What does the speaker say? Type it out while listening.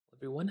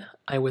Everyone,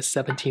 iOS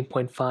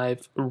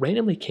 17.5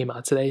 randomly came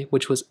out today,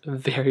 which was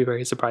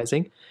very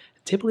surprising.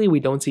 Typically, we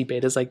don't see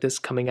betas like this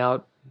coming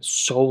out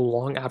so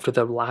long after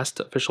the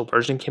last official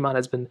version came out.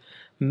 It's been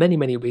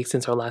many weeks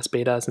since our last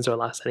beta, since our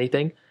last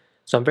anything.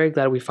 So I'm very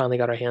glad we finally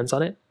got our hands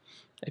on it.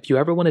 If you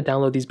ever want to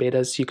download these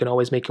betas, you can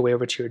always make your way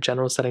over to your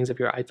general settings of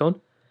your iPhone,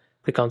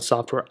 click on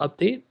software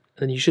update, and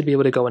then you should be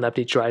able to go and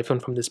update your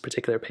iPhone from this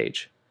particular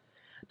page.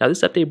 Now,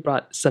 this update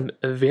brought some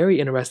very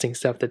interesting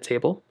stuff to the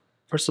table.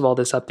 First of all,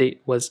 this update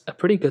was a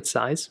pretty good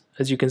size.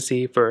 As you can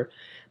see, for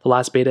the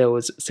last beta, it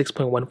was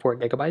 6.14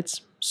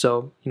 gigabytes.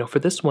 So, for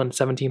this one,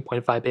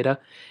 17.5 beta,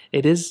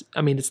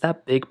 it's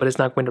that big, but it's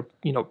not going to,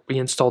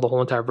 reinstall the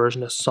whole entire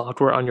version of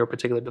software on your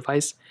particular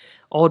device.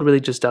 All it really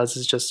just does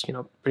is just,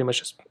 pretty much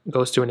just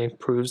goes through and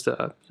improves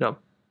the,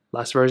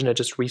 last version. It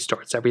just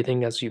restarts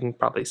everything, as you can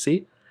probably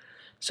see.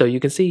 So you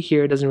can see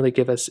here, it doesn't really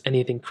give us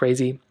anything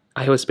crazy.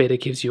 iOS beta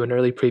gives you an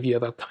early preview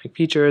of upcoming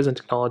features and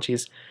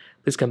technologies.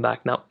 Please come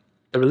back. Now,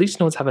 the release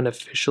notes haven't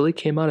officially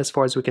came out as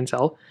far as we can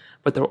tell,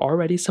 but there are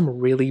already some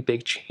really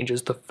big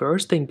changes. The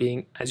first thing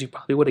being, as you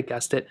probably would have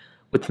guessed it,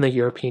 within the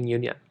European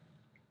Union.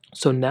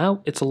 So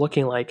now it's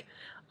looking like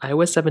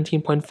iOS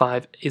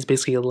 17.5 is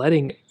basically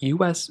letting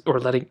US or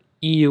letting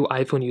EU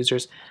iPhone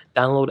users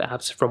download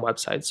apps from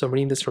websites. So I'm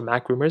reading this from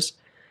Mac Rumors.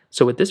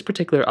 So with this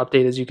particular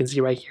update, as you can see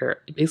right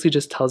here, it basically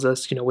just tells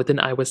us, within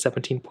iOS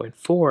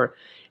 17.4,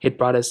 it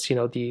brought us,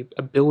 the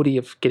ability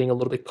of getting a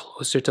little bit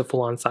closer to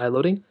full-on side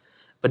loading.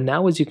 But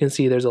now, as you can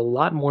see, there's a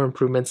lot more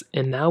improvements,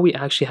 and now we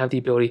actually have the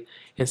ability,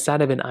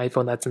 inside of an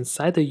iPhone that's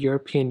inside the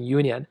European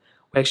Union,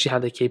 we actually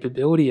have the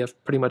capability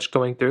of pretty much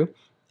going through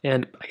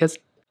and,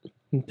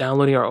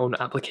 downloading our own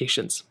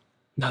applications.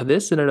 Now,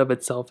 this in and of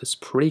itself is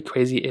pretty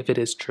crazy if it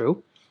is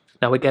true.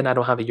 Now, again, I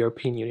don't have a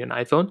European Union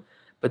iPhone,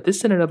 but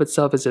this in and of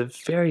itself is a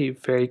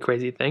very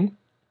crazy thing.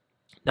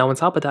 Now, on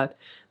top of that,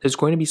 there's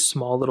going to be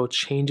small little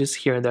changes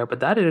here and there, but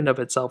that in and of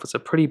itself is a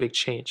pretty big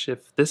change.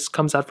 If this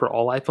comes out for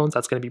all iPhones,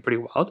 that's going to be pretty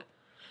wild.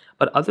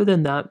 But other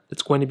than that,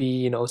 it's going to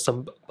be,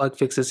 some bug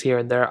fixes here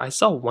and there. I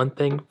saw one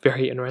thing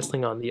very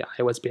interesting on the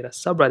iOS beta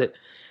subreddit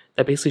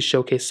that basically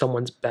showcased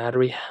someone's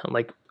battery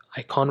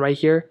icon right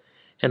here,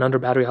 and under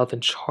battery health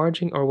and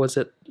charging, or was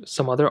it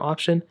some other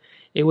option?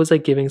 It was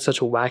giving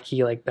such a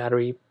wacky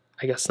battery,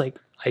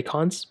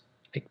 icons.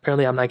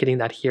 Apparently I'm not getting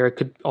that here. It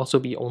could also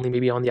be only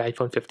maybe on the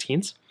iPhone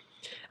 15s.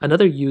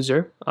 Another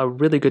user, a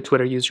really good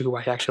Twitter user who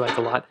I actually like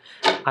a lot,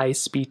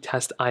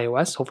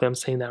 iSpeedTestIOS, hopefully I'm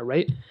saying that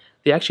right.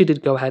 They actually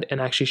did go ahead and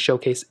actually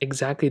showcase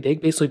they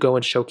basically go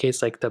and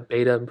showcase the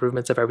beta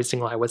improvements of every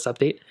single iOS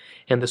update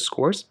and the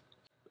scores.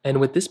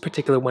 And with this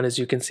particular one, as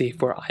you can see,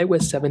 for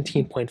iOS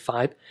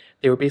 17.5,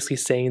 they were basically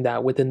saying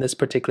that within this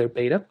particular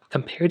beta,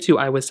 compared to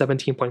iOS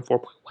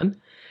 17.4.1,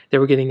 they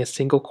were getting a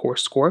single core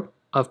score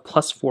of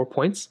 +4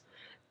 points.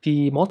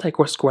 The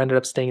multi-core score ended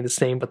up staying the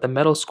same, but the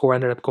metal score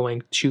ended up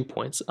going 2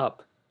 points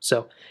up.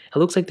 So it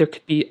looks like there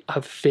could be a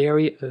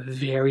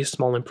very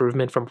small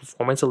improvement from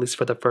performance, at least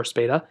for the first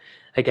beta.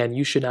 Again,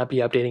 you should not be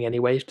updating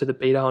anyway to the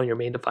beta on your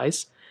main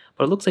device,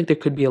 but it looks like there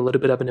could be a little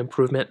bit of an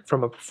improvement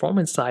from a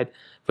performance side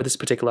for this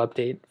particular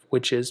update,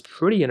 which is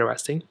pretty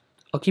interesting.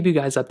 I'll keep you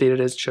guys updated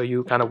as to show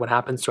you kind of what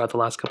happens throughout the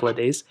last couple of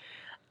days.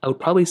 I would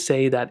probably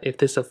say that if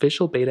this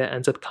official beta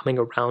ends up coming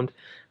around,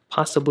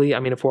 possibly,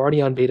 if we're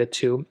already on beta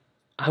 2,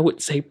 I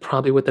would say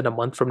probably within a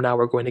month from now,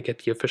 we're going to get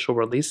the official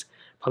release,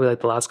 probably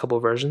the last couple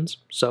of versions.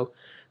 So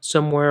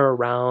somewhere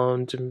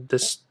around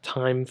this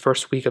time,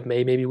 first week of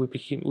May, maybe we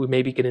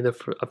may be getting the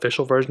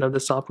official version of the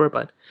software,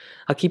 but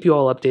I'll keep you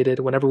all updated.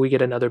 Whenever we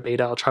get another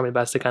beta, I'll try my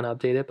best to kind of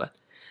update it. But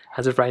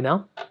as of right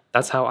now,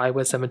 that's how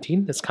iOS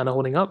 17 is kind of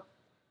holding up.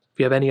 If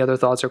you have any other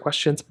thoughts or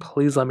questions,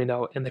 please let me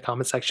know in the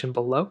comment section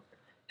below.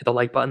 Hit the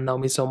like button, that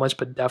would mean so much,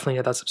 but definitely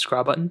hit that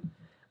subscribe button.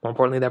 More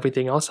importantly than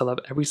everything else, I love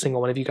every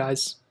single one of you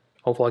guys.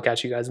 Hopefully I'll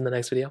catch you guys in the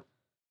next video.